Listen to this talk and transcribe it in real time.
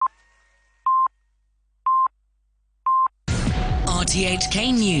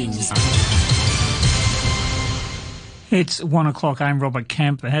RTHK News. It's 1 o'clock. I'm Robert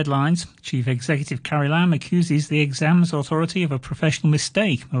Kemp. The headlines. Chief Executive Carrie Lam accuses the Exams Authority of a professional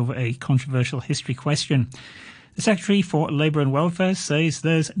mistake over a controversial history question. The Secretary for Labour and Welfare says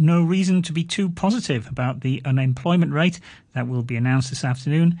there's no reason to be too positive about the unemployment rate that will be announced this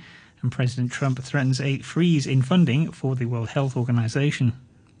afternoon. And President Trump threatens a freeze in funding for the World Health Organization.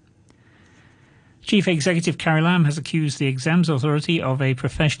 Chief Executive Carrie Lam has accused the Exams Authority of a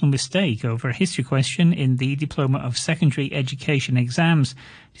professional mistake over a history question in the Diploma of Secondary Education exams.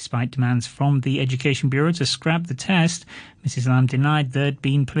 Despite demands from the Education Bureau to scrap the test, Mrs Lam denied there'd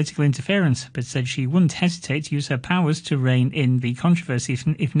been political interference, but said she wouldn't hesitate to use her powers to rein in the controversy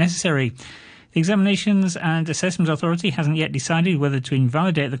if necessary. The Examinations and Assessment Authority hasn't yet decided whether to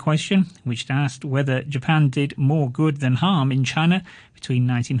invalidate the question, which asked whether Japan did more good than harm in China between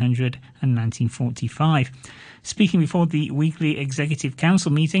 1900 and 1945. Speaking before the weekly Executive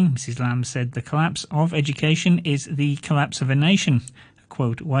Council meeting, Mrs Lam said the collapse of education is the collapse of a nation, a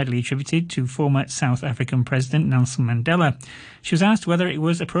quote widely attributed to former South African President Nelson Mandela. She was asked whether it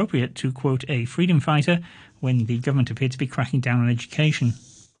was appropriate to quote a freedom fighter when the government appeared to be cracking down on education.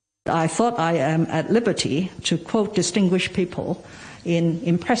 I thought I am at liberty to quote distinguished people in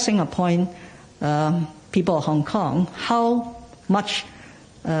impressing upon people of Hong Kong how much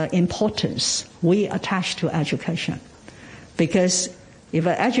importance we attach to education. Because if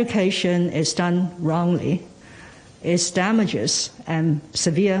education is done wrongly, its damages and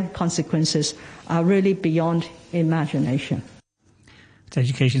severe consequences are really beyond imagination.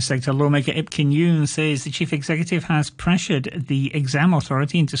 Education sector lawmaker Ip Kin Yoon says the chief executive has pressured the exam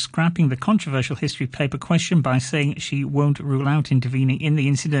authority into scrapping the controversial history paper question by saying she won't rule out intervening in the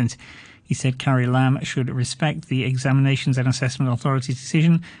incident. He said Carrie Lam should respect the Examinations and Assessment Authority's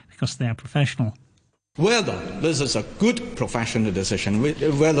decision because they are professional. Whether this is a good professional decision,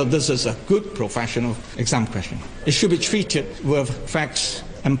 whether this is a good professional exam question, it should be treated with facts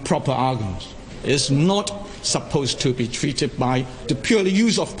and proper arguments. It's not supposed to be treated by the pure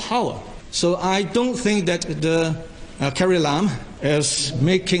use of power. So I don't think that Carrie Lam is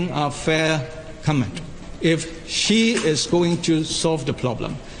making a fair comment. If she is going to solve the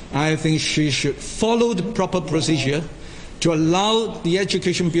problem, I think she should follow the proper procedure to allow the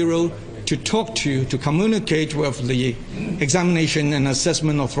Education Bureau to talk to communicate with the Examination and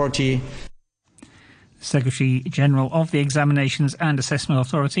Assessment Authority. Secretary-General of the Examinations and Assessment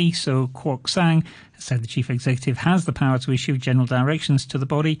Authority, So Kwok Sang, said the Chief Executive has the power to issue general directions to the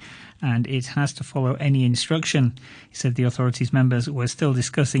body and it has to follow any instruction. He said the authority's members were still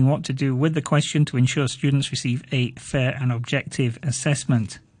discussing what to do with the question to ensure students receive a fair and objective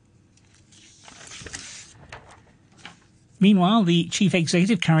assessment. Meanwhile, the Chief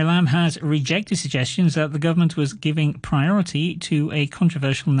Executive, Carrie Lam, has rejected suggestions that the government was giving priority to a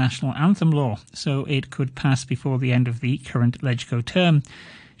controversial national anthem law, so it could pass before the end of the current LegCo term.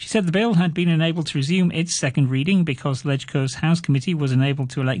 She said the bill had been unable to resume its second reading because LegCo's House Committee was unable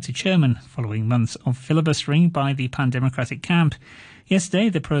to elect a chairman following months of filibustering by the pan-democratic camp. Yesterday,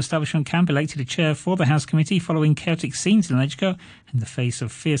 the pro-establishment camp elected a chair for the House Committee following chaotic scenes in LegCo in the face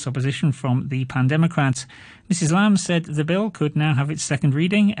of fierce opposition from the pan-democrats. Mrs Lam said the bill could now have its second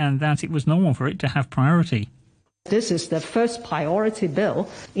reading and that it was normal for it to have priority. This is the first priority bill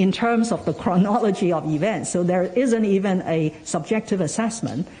in terms of the chronology of events, so there isn't even a subjective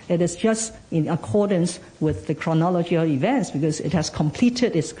assessment. It is just in accordance with the chronology of events because it has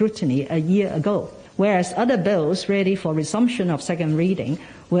completed its scrutiny a year ago. Whereas other bills ready for resumption of second reading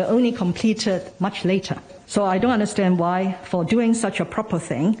were only completed much later. So I don't understand why, for doing such a proper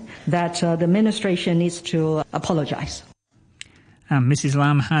thing, that the administration needs to apologize. And Mrs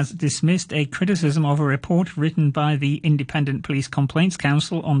Lam has dismissed a criticism of a report written by the Independent Police Complaints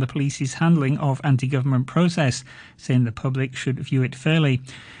Council on the police's handling of anti-government protests, saying the public should view it fairly.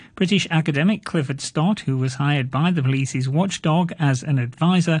 British academic Clifford Stott, who was hired by the police's watchdog as an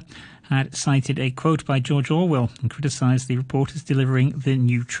advisor, had cited a quote by George Orwell and criticised the report as delivering the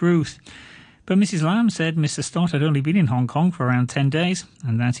new truth. But Mrs Lam said Mr Stott had only been in Hong Kong for around 10 days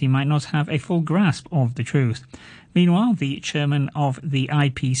and that he might not have a full grasp of the truth. Meanwhile, the chairman of the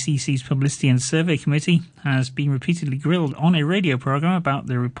IPCC's Publicity and Survey Committee has been repeatedly grilled on a radio programme about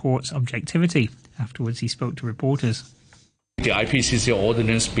the report's objectivity. Afterwards, he spoke to reporters. The IPCC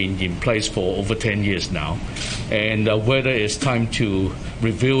ordinance has been in place for over 10 years now, and whether it's time to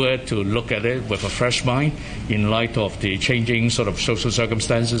review it, to look at it with a fresh mind in light of the changing sort of social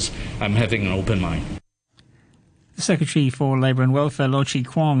circumstances, I'm having an open mind. The Secretary for Labour and Welfare, Lo Chi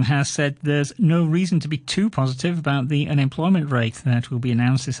Kwong, has said there's no reason to be too positive about the unemployment rate that will be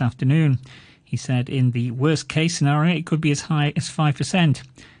announced this afternoon. He said in the worst-case scenario, it could be as high as 5%.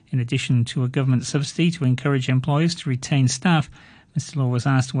 In addition to a government subsidy to encourage employers to retain staff, Mr. Law was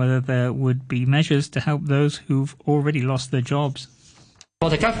asked whether there would be measures to help those who've already lost their jobs. For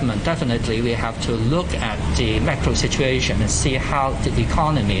the government, definitely we have to look at the macro situation and see how the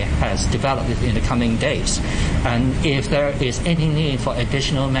economy has developed in the coming days. And if there is any need for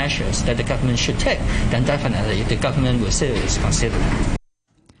additional measures that the government should take, then definitely the government will seriously consider it.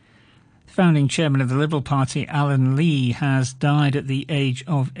 Founding chairman of the Liberal Party, Alan Lee, has died at the age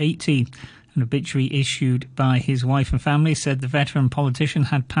of 80. An obituary issued by his wife and family said the veteran politician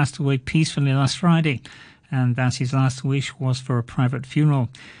had passed away peacefully last Friday, and that his last wish was for a private funeral.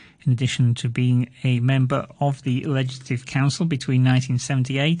 In addition to being a member of the Legislative Council between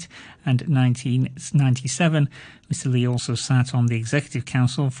 1978 and 1997, Mr. Lee also sat on the Executive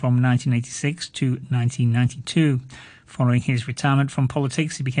Council from 1986 to 1992. Following his retirement from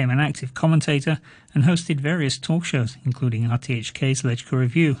politics, he became an active commentator and hosted various talk shows, including RTHK's Legical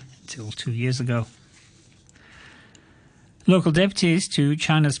Review, until 2 years ago. Local deputies to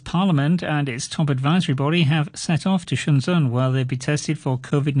China's parliament and its top advisory body have set off to Shenzhen where they'll be tested for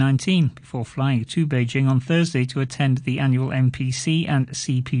COVID-19 before flying to Beijing on Thursday to attend the annual MPC and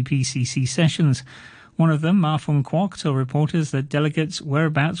CPPCC sessions. One of them, Ma Feng-Kwok, told reporters that delegates'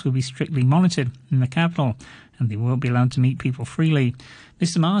 whereabouts will be strictly monitored in the capital and they won't be allowed to meet people freely.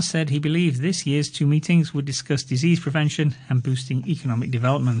 Mr. Ma said he believes this year's two meetings would discuss disease prevention and boosting economic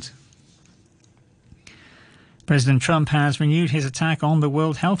development. President Trump has renewed his attack on the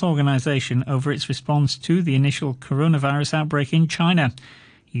World Health Organization over its response to the initial coronavirus outbreak in China.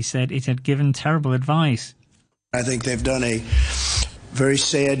 He said it had given terrible advice. I think they've done a very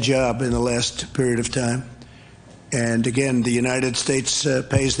sad job in the last period of time. And again, the United States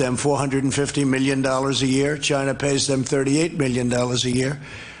pays them $450 million a year. China pays them $38 million a year.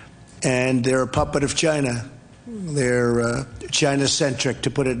 And they're a puppet of China. They're China-centric,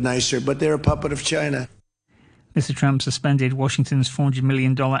 to put it nicer, but they're a puppet of China. Mr. Trump suspended Washington's $400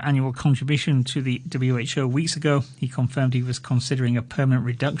 million annual contribution to the WHO weeks ago. He confirmed he was considering a permanent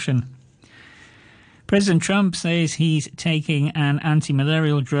reduction. President Trump says he's taking an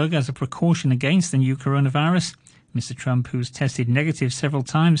anti-malarial drug as a precaution against the new coronavirus. Mr. Trump, who's tested negative several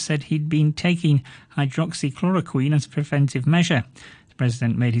times, said he'd been taking hydroxychloroquine as a preventive measure. The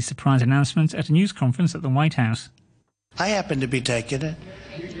president made his surprise announcement at a news conference at the White House. I happen to be taking it.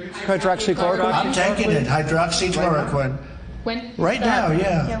 Hydroxychloroquine? I'm taking it, hydroxychloroquine. When? Right now,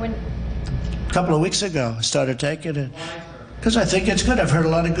 yeah. Yeah, when? A couple of weeks ago, I started taking it. Because I think it's good. I've heard a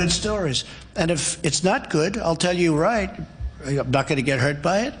lot of good stories. And if it's not good, I'll tell you right. I'm not going to get hurt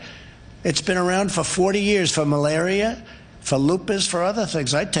by it. It's been around for 40 years for malaria, for lupus, for other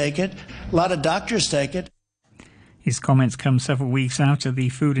things. I take it. A lot of doctors take it. His comments come several weeks after the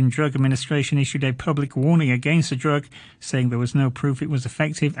Food and Drug Administration issued a public warning against the drug, saying there was no proof it was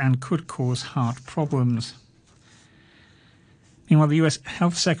effective and could cause heart problems. Meanwhile, the U.S.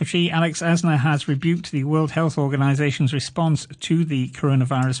 Health Secretary Alex Azar has rebuked the World Health Organization's response to the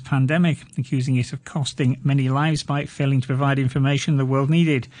coronavirus pandemic, accusing it of costing many lives by failing to provide information the world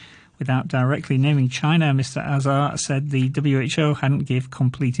needed. Without directly naming China, Mr. Azar said the WHO hadn't given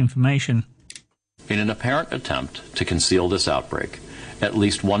complete information. In an apparent attempt to conceal this outbreak, at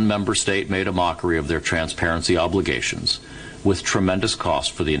least one member state made a mockery of their transparency obligations, with tremendous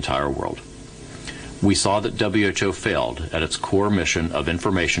cost for the entire world. We saw that WHO failed at its core mission of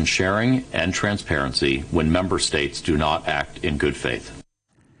information sharing and transparency when member states do not act in good faith.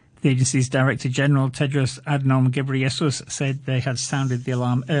 The agency's Director General, Tedros Adhanom Ghebreyesus, said they had sounded the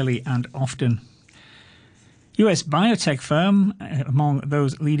alarm early and often. US biotech firm, among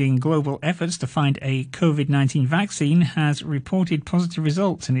those leading global efforts to find a COVID-19 vaccine, has reported positive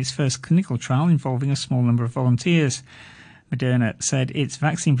results in its first clinical trial involving a small number of volunteers. Moderna said its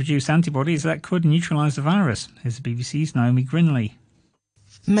vaccine produced antibodies that could neutralise the virus. Here's the BBC's Naomi Grinley.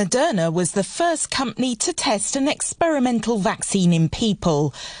 Moderna was the first company to test an experimental vaccine in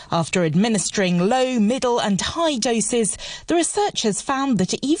people. After administering low, middle and high doses, the researchers found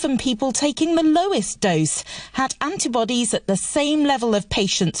that even people taking the lowest dose had antibodies at the same level of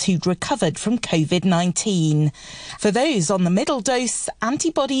patients who'd recovered from COVID-19. For those on the middle dose,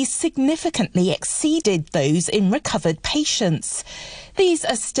 antibodies significantly exceeded those in recovered patients. These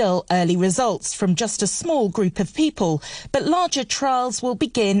are still early results from just a small group of people, but larger trials will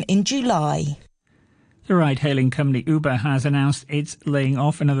begin in July. The ride-hailing company Uber has announced it's laying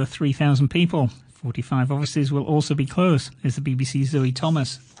off another 3,000 people. 45 offices will also be closed. Here's the BBC's Zoe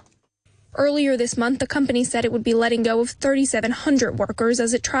Thomas. Earlier this month, the company said it would be letting go of 3,700 workers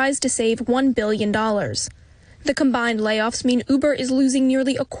as it tries to save $1 billion. The combined layoffs mean Uber is losing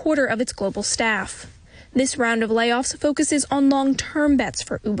nearly a quarter of its global staff. This round of layoffs focuses on long-term bets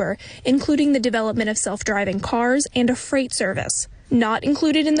for Uber, including the development of self-driving cars and a freight service. Not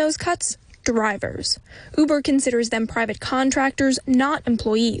included in those cuts, drivers. Uber considers them private contractors, not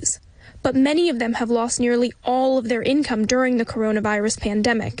employees. But many of them have lost nearly all of their income during the coronavirus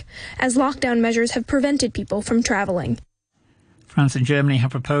pandemic, as lockdown measures have prevented people from traveling. France and Germany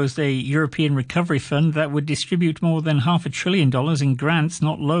have proposed a European recovery fund that would distribute more than $500 billion in grants,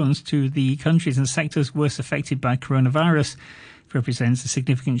 not loans, to the countries and sectors worst affected by coronavirus. It represents a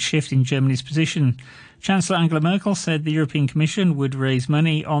significant shift in Germany's position. Chancellor Angela Merkel said the European Commission would raise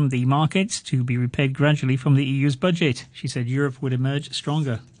money on the markets to be repaid gradually from the EU's budget. She said Europe would emerge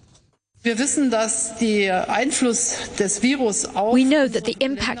stronger. We know that the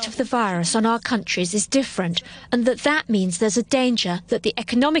impact of the virus on our countries is different, and that means there's a danger that the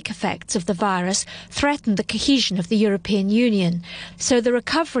economic effects of the virus threaten the cohesion of the European Union. So the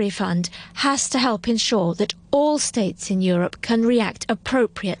Recovery Fund has to help ensure that all states in Europe can react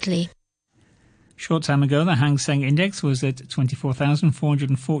appropriately. Short time ago, the Hang Seng Index was at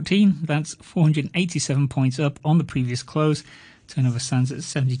 24,414. That's 487 points up on the previous close. Turnover stands at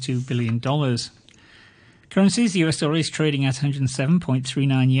 $72 billion. Currencies, the US dollar is trading at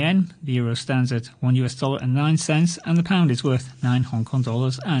 107.39 yen. The euro stands at $1.09, and the pound is worth 9 Hong Kong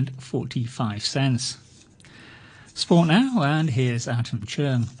dollars and 45 cents. Sport now, and here's Adam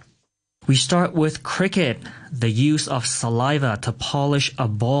Chung. We start with cricket. The use of saliva to polish a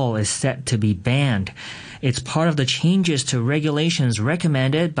ball is set to be banned. It's part of the changes to regulations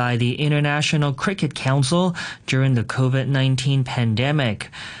recommended by the International Cricket Council during the COVID-19 pandemic.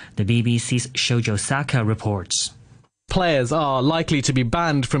 The BBC's Shojo Saka reports. Players are likely to be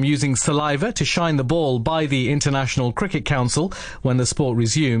banned from using saliva to shine the ball by the International Cricket Council when the sport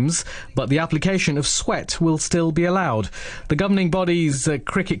resumes, but the application of sweat will still be allowed. The governing body's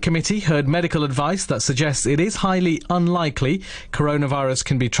cricket committee heard medical advice that suggests it is highly unlikely coronavirus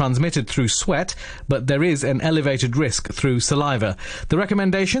can be transmitted through sweat, but there is an elevated risk through saliva. The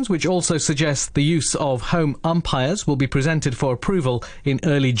recommendations, which also suggest the use of home umpires, will be presented for approval in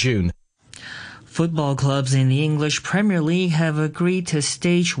early June. Football clubs in the English Premier League have agreed to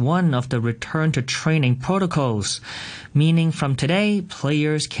stage 1 of the return to training protocols, meaning from today,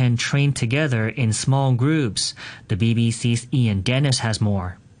 players can train together in small groups. The BBC's Ian Dennis has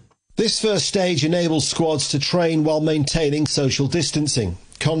more. This first stage enables squads to train while maintaining social distancing.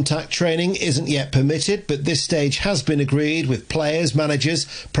 Contact training isn't yet permitted, but this stage has been agreed with players, managers,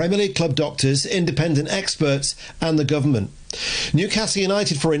 Premier League club doctors, independent experts and the government. Newcastle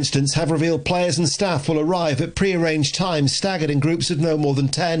United, for instance, have revealed players and staff will arrive at pre-arranged times staggered in groups of no more than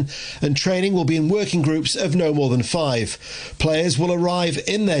 10, and training will be in working groups of no more than 5. Players will arrive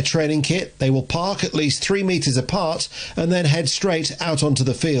in their training kit, they will park at least 3 metres apart and then head straight out onto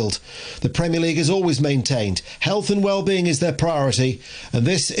the field. The Premier League has always maintained health and well-being is their priority, and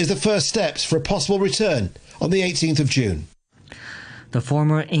this is the first steps for a possible return on the 18th of June. The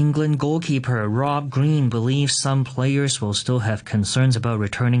former England goalkeeper Rob Green believes some players will still have concerns about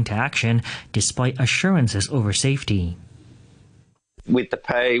returning to action despite assurances over safety. With the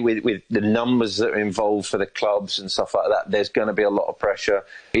pay, with the numbers that are involved for the clubs and stuff like that, there's going to be a lot of pressure.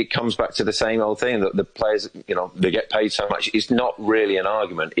 It comes back to the same old thing that the players, they get paid so much. It's not really an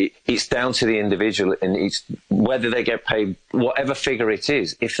argument. It's down to the individual, and it's whether they get paid whatever figure it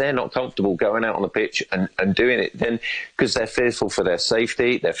is. If they're not comfortable going out on the pitch and doing it, then because they're fearful for their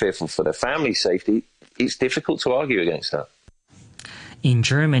safety, they're fearful for their family's safety, it's difficult to argue against that. In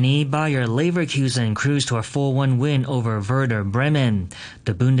Germany, Bayer Leverkusen cruised to a 4-1 win over Werder Bremen.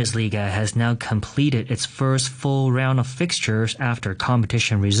 The Bundesliga has now completed its first full round of fixtures after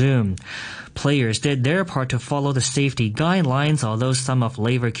competition resumed. Players did their part to follow the safety guidelines, although some of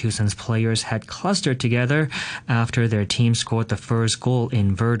Leverkusen's players had clustered together after their team scored the first goal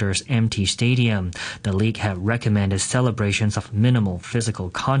in Werder's empty stadium. The league had recommended celebrations of minimal physical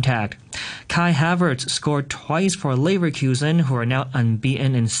contact. Kai Havertz scored twice for Leverkusen, who are now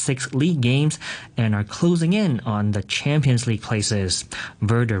unbeaten in 6 league games and are closing in on the Champions League places.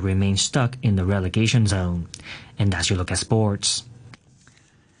 Werder remains stuck in the relegation zone. And that's your look at sports.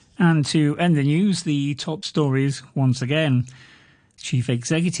 And to end the news, the top stories once again. Chief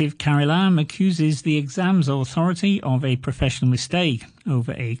Executive Carrie Lam accuses the Exams Authority of a professional mistake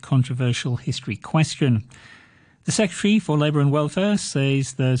over a controversial history question. The Secretary for Labour and Welfare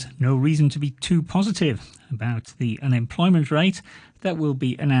says there's no reason to be too positive about the unemployment rate that will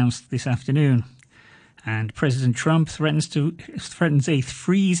be announced this afternoon. And President Trump threatens a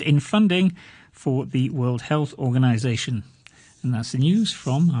freeze in funding for the World Health Organization. And that's the news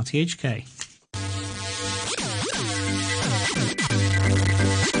from RTHK.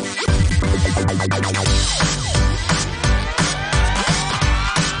 Sun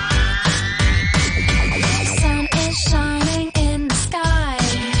is shining in the sky.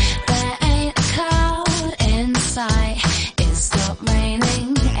 There ain't a cloud in sight. It stopped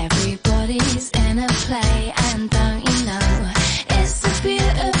raining. Everybody's in a play, and don't you know it's a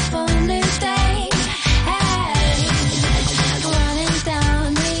beautiful new day. Hey, running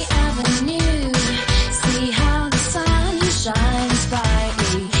down the avenue, see how the sun shines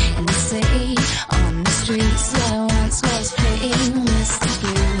brightly in the city, on the streets where once was pretty Mr.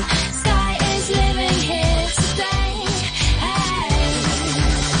 Blue. Sky is living here today. Hey,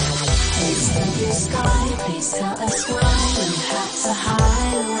 Mr. Blue Sky, please tell us why you had to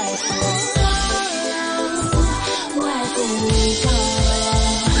hide away from the sun. Where did we go?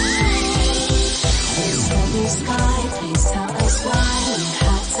 Mr. Blue Sky, please tell us why you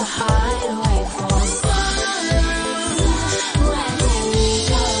had to hide away from the sun. Where did we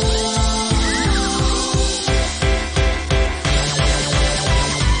go?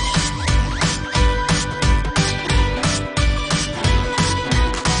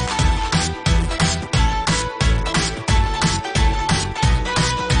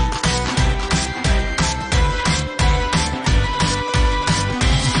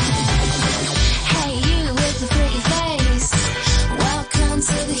 Hey, you with the pretty face, welcome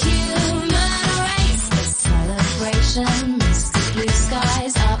to the human race. The celebration, Mr. Blue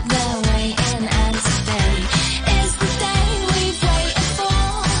Sky's up there waiting, and today is the day we've waited for.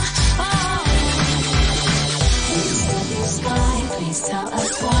 Oh, Mr. Blue Sky, please tell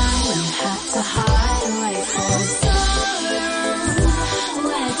us why you had to hide away from the sun.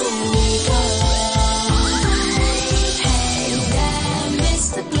 Where did we go? Hey there,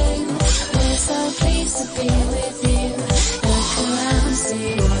 Mr. Blue, we're so pleased to be with you. Look around, see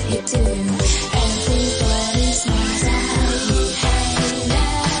what you do. Everybody smiles at you. Hey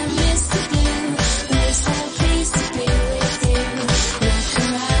there, Mr. Blue, we're so pleased to be with you. Look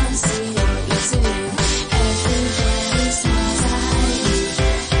around, see what you do. Everybody smiles at you.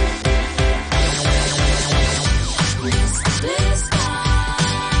 Mr. Blue Sky, Mr.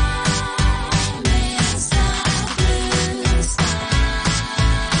 Blue Sky,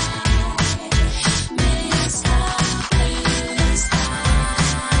 Mr. Blue Sky.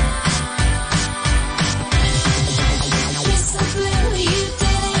 Mr. Blue, you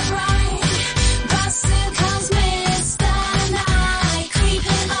did it right, but soon comes Mr. Night,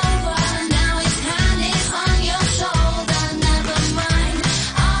 creeping over. Now his hand is on your shoulder. Never mind,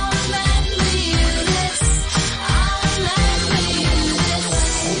 I'll remember you this. I'll remember you this.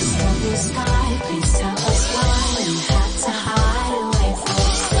 Mr. Blue Sky, please tell us why you had to hide away from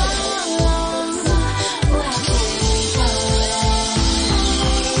the sun. Where did we go?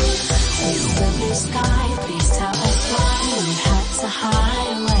 Mr. Blue Sky, please tell us why you had to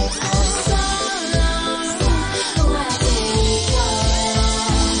hide away from the sun. Where did we go?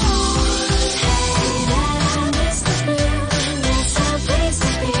 Hey there, Mr. Blue, we're so pleased to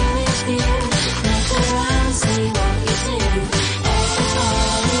be with you. Look around, see what you do.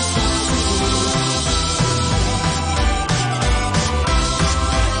 Everybody smiles at you.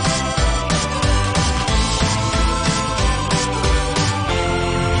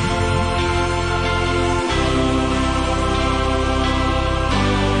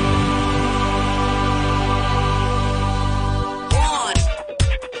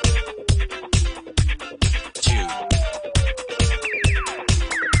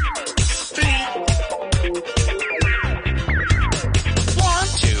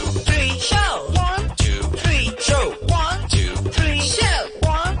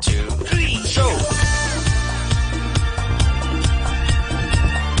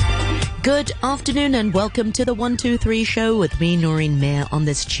 Good afternoon and welcome to the 123 show with me, Noreen Mayer, on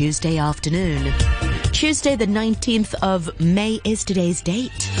this Tuesday afternoon. Tuesday the 19th of May is today's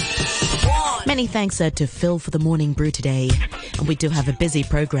date. Many thanks to Phil for the morning brew today, and we do have a busy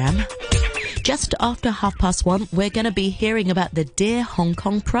program. Just after 1:30, we're going to be hearing about the Dear Hong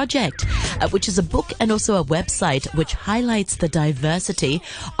Kong project, which is a book and also a website which highlights the diversity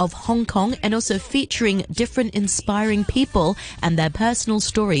of Hong Kong and also featuring different inspiring people and their personal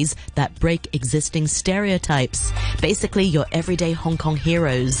stories that break existing stereotypes. Basically, your everyday Hong Kong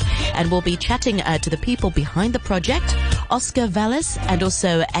heroes. And we'll be chatting to the people behind the project, Oscar Vallis and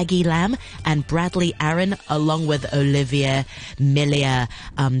also Aggie Lam and Bradley Aaron, along with Olivia Millia.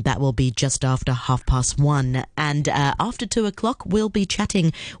 That will be just after 1:30. And after 2:00, we'll be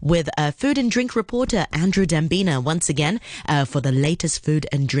chatting with food and drink reporter Andrew Dambina once again for the latest food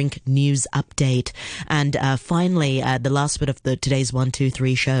and drink news update. And finally, the last bit of today's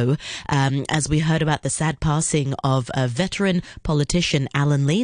 123 show, as we heard about the sad passing of veteran politician Alan Lee.